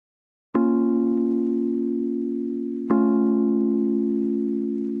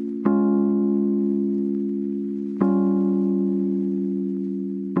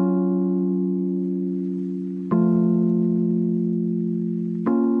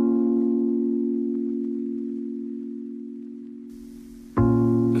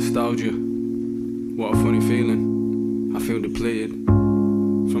Nostalgia, what a funny feeling. I feel depleted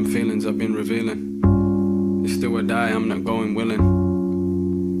from feelings I've been revealing. It's still a die, I'm not going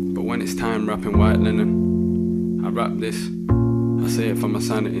willing. But when it's time wrapping white linen, I wrap this, I say it for my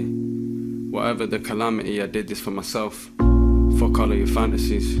sanity. Whatever the calamity, I did this for myself. Fuck all of your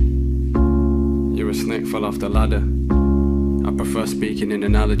fantasies. You're a snake, fell off the ladder. I prefer speaking in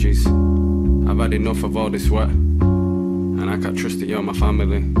analogies. I've had enough of all this work, and I can't trust that you're my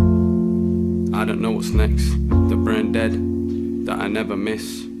family. I don't know what's next. The brain dead that I never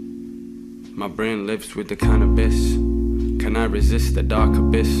miss. My brain lives with the cannabis. Can I resist the dark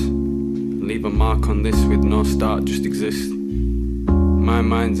abyss? Leave a mark on this with no start, just exist. My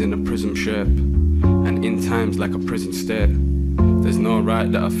mind's in a prism shape, and in times like a prison state. There's no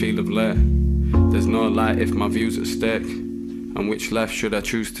right that I feel of late. There's no light if my view's at stake. And which left should I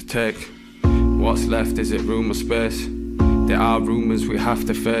choose to take? What's left, is it room or space? There are rumours we have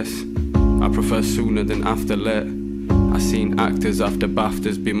to face. I prefer sooner than after late. I seen actors after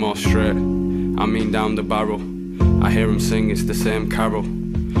BAFTAs be more straight. I mean down the barrel. I hear them sing, it's the same carol.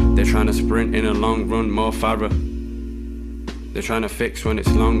 They're trying to sprint in a long run, more thorough. They're trying to fix when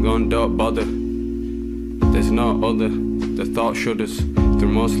it's long gone, don't bother. There's no other, the thought shudders through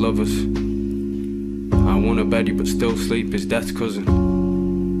most lovers. I wanna bed you but still sleep is death's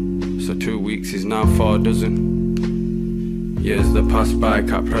cousin. So 2 weeks is now 4 dozen. Years that pass by,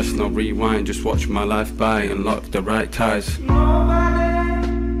 can't press no rewind. Just watch my life by and lock the right ties.